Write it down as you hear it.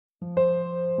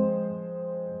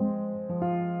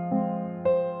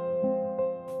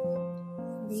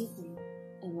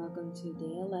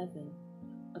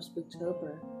of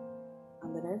Spooktober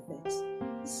on the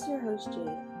Nerdfix. This is your host Jade,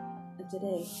 and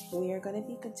today we are going to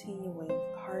be continuing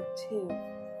part 2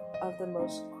 of the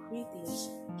most creepiest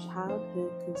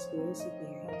childhood conspiracy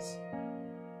theories.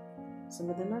 Some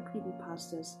of them are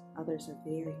creepypastas, others are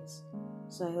theories,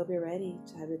 so I hope you're ready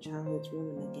to have your childhoods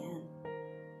ruined again.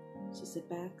 So sit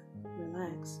back,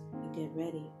 relax, and get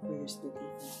ready for your spooky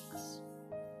facts.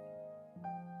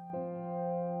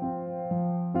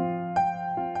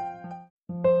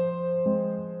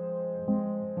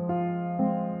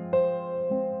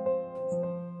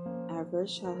 Our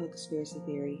first childhood conspiracy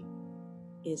theory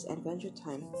is Adventure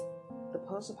Time, the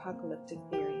post-apocalyptic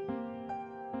theory.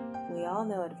 We all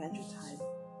know Adventure Time.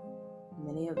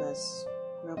 Many of us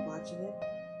grew up watching it.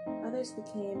 Others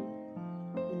became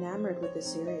enamored with the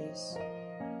series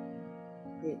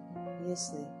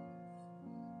previously.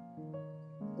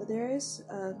 But there is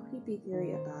a creepy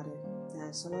theory about it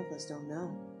that some of us don't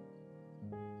know.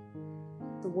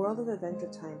 The world of Adventure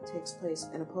Time takes place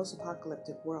in a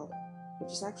post-apocalyptic world,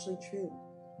 which is actually true,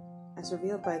 as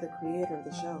revealed by the creator of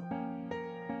the show.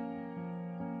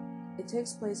 It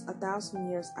takes place 1,000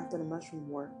 years after the Mushroom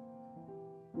War,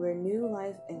 where new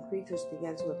life and creatures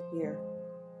began to appear.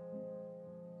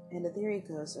 And the theory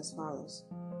goes as follows.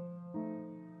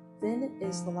 Finn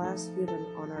is the last human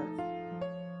on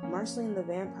Earth. Marceline the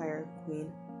Vampire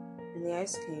Queen and the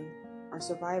Ice King are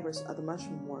survivors of the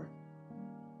Mushroom War.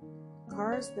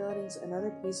 Cars, buildings, and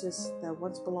other pieces that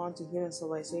once belonged to human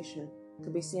civilization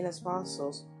could be seen as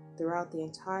fossils throughout the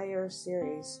entire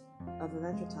series of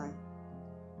Adventure Time.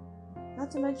 Not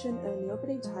to mention, in the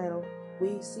opening title,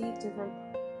 we see different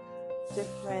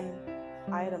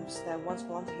items that once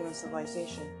belonged to human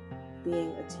civilization,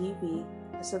 being a TV,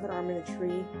 a severed arm in a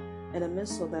tree, and a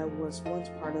missile that was once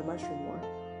part of the Mushroom War.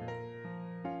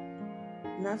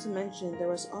 Not to mention, there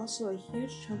was also a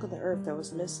huge chunk of the Earth that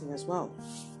was missing as well.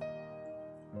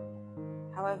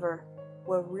 However,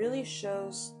 what really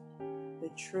shows the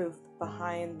truth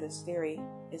behind this theory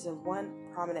is in one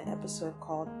prominent episode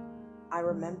called I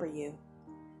Remember You,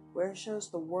 where it shows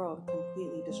the world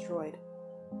completely destroyed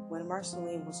when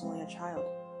Marceline was only a child,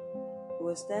 who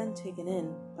was then taken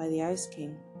in by the Ice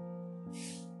King,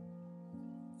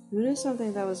 who knew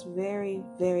something that was very,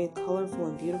 very colorful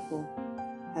and beautiful,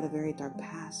 had a very dark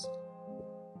past.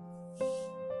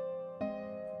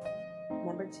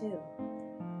 Number 2.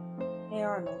 Hey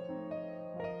Arnold.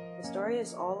 The story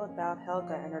is all about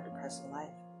Helga and her depressing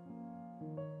life.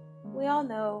 We all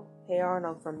know Hey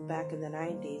Arnold from back in the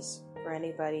 90s for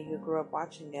anybody who grew up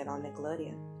watching it on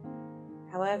Nickelodeon.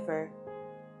 However,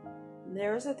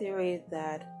 there is a theory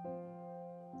that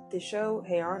the show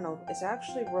Hey Arnold is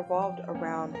actually revolved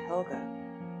around Helga.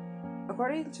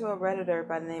 According to a Redditor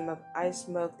by the name of I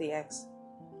Smoke the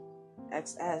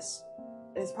XS,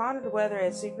 it is pondered whether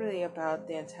it's secretly about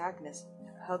the antagonist,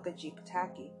 Helga G.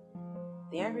 Pataki,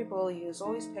 the angry bully who is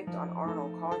always picked on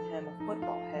Arnold, calling him a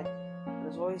football head, but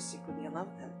is always secretly in love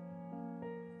with him.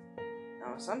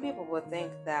 Now, some people would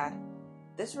think that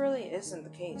this really isn't the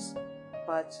case,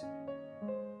 but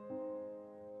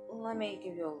let me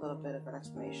give you a little bit of an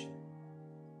explanation.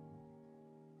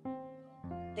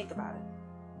 Think about it.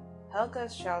 Helga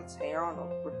shouts Hey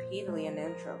Arnold repeatedly in the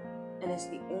intro, and is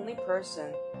the only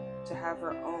person to have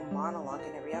her own monologue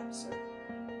in every episode.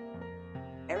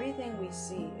 Everything we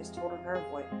see is told in her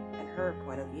voice and her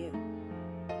point of view.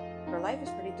 Her life is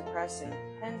pretty depressing,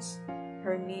 hence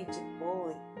her need to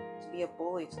be a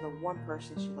bully to the one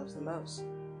person she loves the most.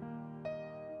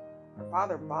 Her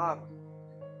father, Bob,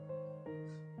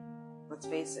 let's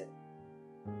face it,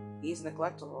 he's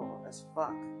neglectful as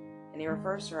fuck, and he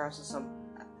refers to her as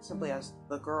simply as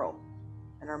the girl,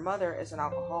 and her mother is an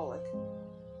alcoholic,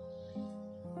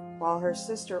 while her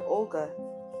sister Olga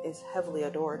is heavily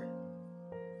adored.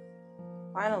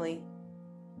 Finally,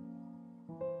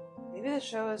 maybe the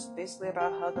show is basically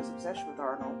about Helga's obsession with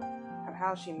Arnold, and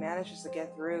how she manages to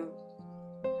get through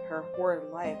her horrid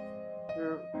life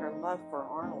through her love for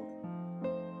Arnold.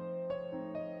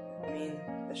 I mean,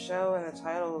 the show and the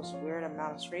title is a weird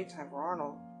amount of screen time for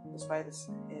Arnold, despite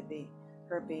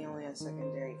her being only a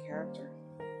secondary character.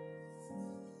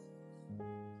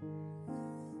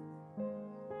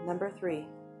 Number 3.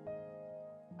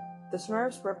 The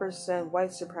Smurfs represent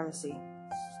white supremacy.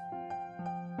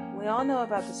 We all know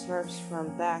about the Smurfs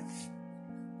from back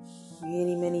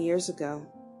many years ago,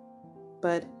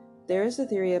 but there is a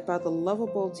theory about the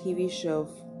lovable TV show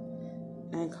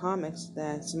and comics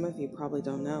that some of you probably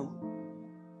don't know.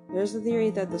 There's the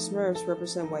theory that the Smurfs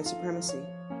represent white supremacy.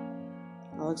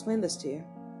 I'll explain this to you.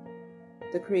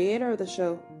 The creator of the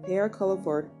show, Peter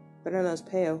Culliford, better known as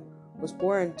Peo, was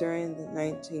born during the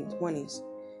 1920s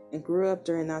and grew up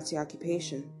during Nazi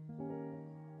occupation.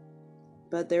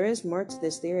 But there is more to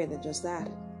this theory than just that.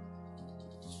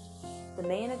 The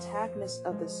main antagonist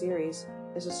of the series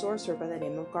is a sorcerer by the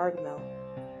name of Gargamel.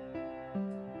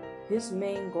 His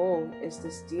main goal is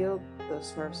to steal the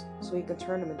Smurfs so he can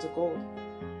turn them into gold.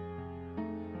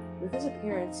 With his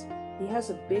appearance, he has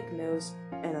a big nose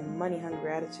and a money-hungry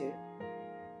attitude,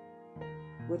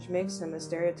 which makes him a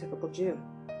stereotypical Jew.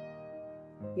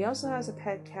 He also has a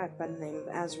pet cat by the name of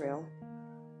Azrael,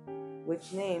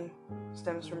 which name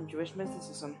stems from Jewish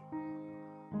mysticism.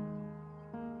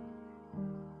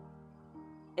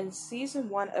 In Season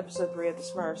 1, Episode 3 of The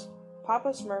Smurfs, Papa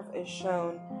Smurf is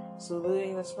shown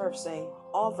saluting the Smurfs, saying,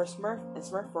 "All for Smurf and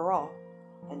Smurf for all,"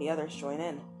 and the others join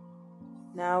in.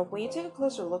 Now, when you take a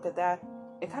closer look at that,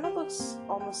 it kind of looks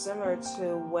almost similar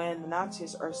to when the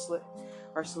Nazis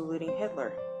are saluting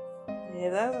Hitler.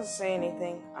 If that doesn't say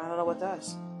anything, I don't know what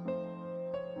does.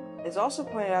 It's also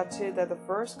pointed out, too, that the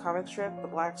first comic strip, The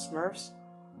Black Smurfs,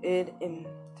 is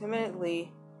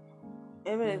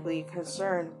imminently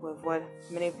concerned with what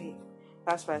many people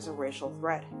classify as a racial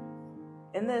threat.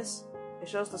 In this, it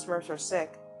shows the Smurfs are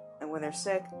sick, and when they're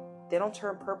sick, they don't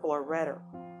turn purple or red,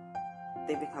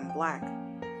 they become black.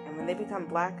 And when they become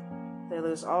black, they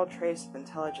lose all trace of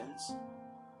intelligence.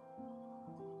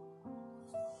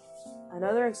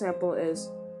 Another example is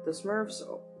the Smurfs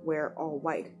wear all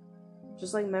white,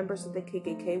 just like members of the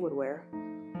KKK would wear,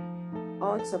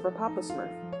 all except for Papa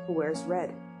Smurf, who wears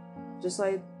red, just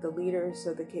like the leader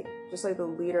of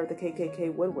the KKK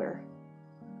would wear.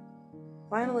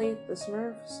 Finally, the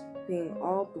Smurfs being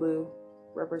all blue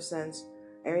represents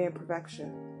Aryan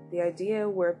perfection, the idea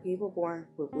where people born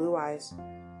with blue eyes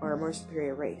are a more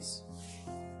superior race.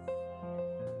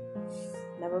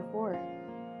 Number 4.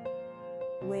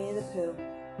 Winnie the Pooh.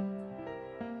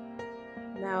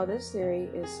 Now, this theory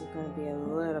is going to be a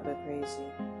little bit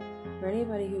crazy. For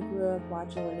anybody who grew up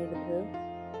watching Winnie the Pooh,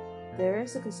 there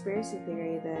is a conspiracy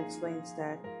theory that explains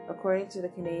that, according to the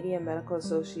Canadian Medical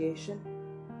Association,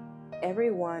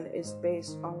 everyone is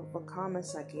based off of a common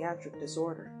psychiatric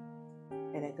disorder,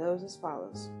 and it goes as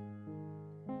follows.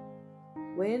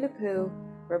 Winnie the Pooh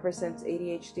represents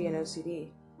ADHD and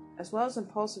OCD, as well as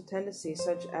impulsive tendencies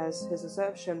such as his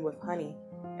obsession with honey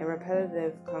and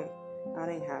repetitive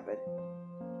counting habit.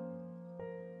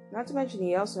 Not to mention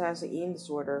he also has an eating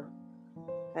disorder,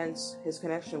 hence his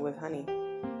connection with honey.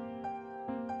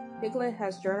 Piglet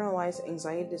has generalized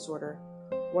anxiety disorder,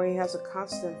 where he has a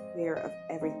constant fear of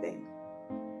everything.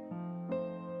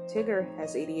 Tigger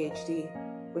has ADHD,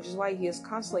 which is why he is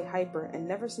constantly hyper and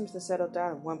never seems to settle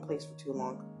down in one place for too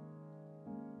long.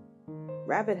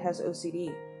 Rabbit has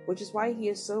OCD, which is why he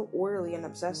is so orderly and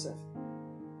obsessive.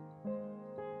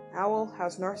 Owl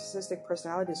has narcissistic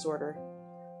personality disorder,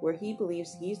 where he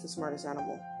believes he's the smartest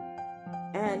animal.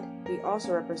 And he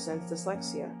also represents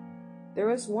dyslexia. There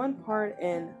was one part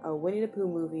in a Winnie the Pooh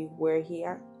movie where he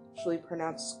actually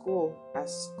pronounced school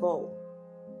as skull.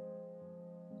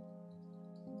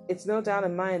 It's no doubt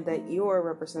in mind that Eeyore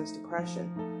represents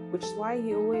depression, which is why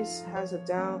he always has a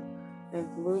down and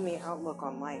gloomy outlook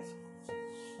on life.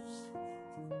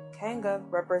 Kanga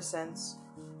represents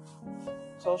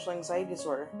social anxiety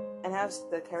disorder and has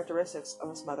the characteristics of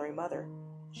a smothering mother.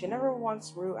 She never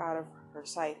wants Roo out of her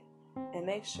sight and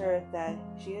makes sure that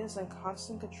she is in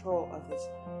constant control of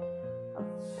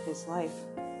his life.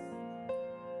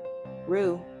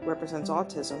 Roo represents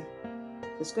autism.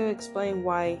 This could explain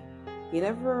why he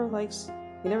never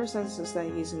senses that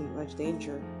he's in much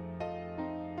danger,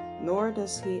 nor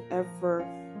does he ever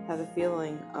have the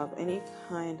feeling of any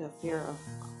kind of fear of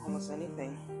almost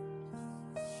anything.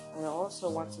 And also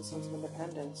wants a sense of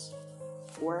independence,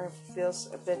 where it feels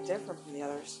a bit different from the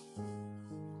others.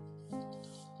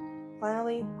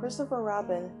 Finally, Christopher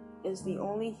Robin is the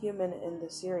only human in the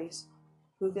series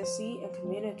who can see and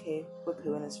communicate with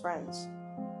Pooh and his friends.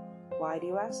 Why, do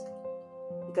you ask?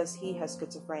 Because he has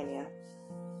schizophrenia.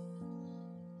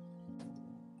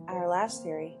 Our last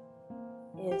theory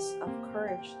is of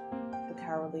Courage, the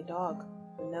cowardly dog,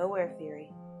 the nowhere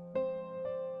theory.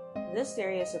 This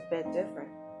theory is a bit different.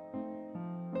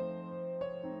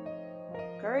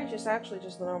 Courage is actually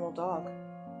just a normal dog,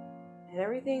 and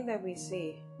everything that we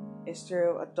see is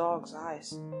through a dog's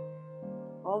eyes.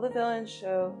 All the villains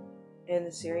shown in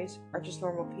the series are just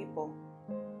normal people,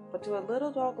 but to a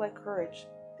little dog like Courage,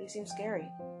 they seem scary.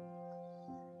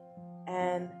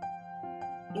 And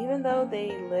even though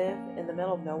they live in the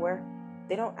middle of nowhere,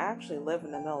 they don't actually live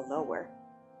in the middle of nowhere.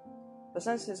 But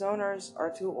since his owners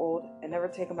are too old and never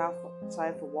take him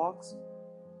outside for walks,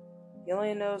 he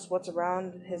only knows what's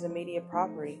around his immediate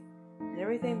property, and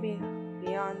everything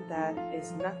beyond that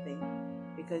is nothing,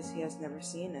 because he has never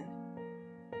seen it.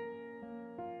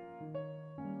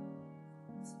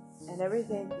 And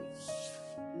everything,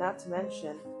 not to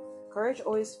mention, Courage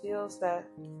always feels that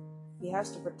he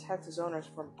has to protect his owners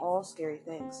from all scary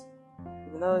things,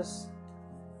 even though his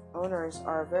owners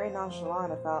are very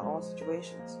nonchalant about all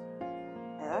situations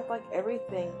and act like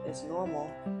everything is normal,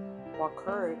 while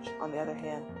Courage, on the other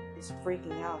hand, is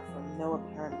freaking out for no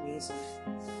apparent reason.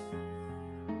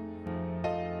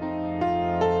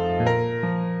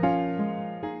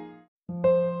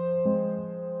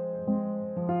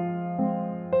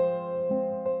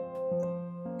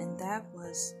 And that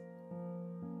was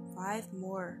 5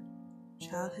 more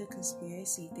childhood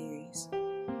conspiracy theories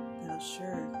that'll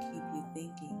sure keep you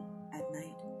thinking at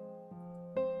night.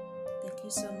 Thank you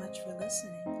so much for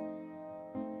listening.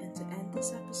 And to end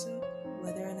this episode,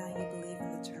 whether or not you believe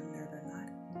in the term nerd or not,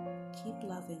 keep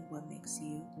loving what makes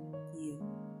you, you,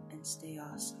 and stay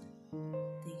awesome.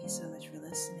 Thank you so much for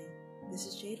listening. This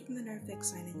is Jade from the Nerd Fix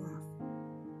signing off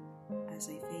as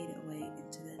I fade away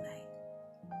into the night.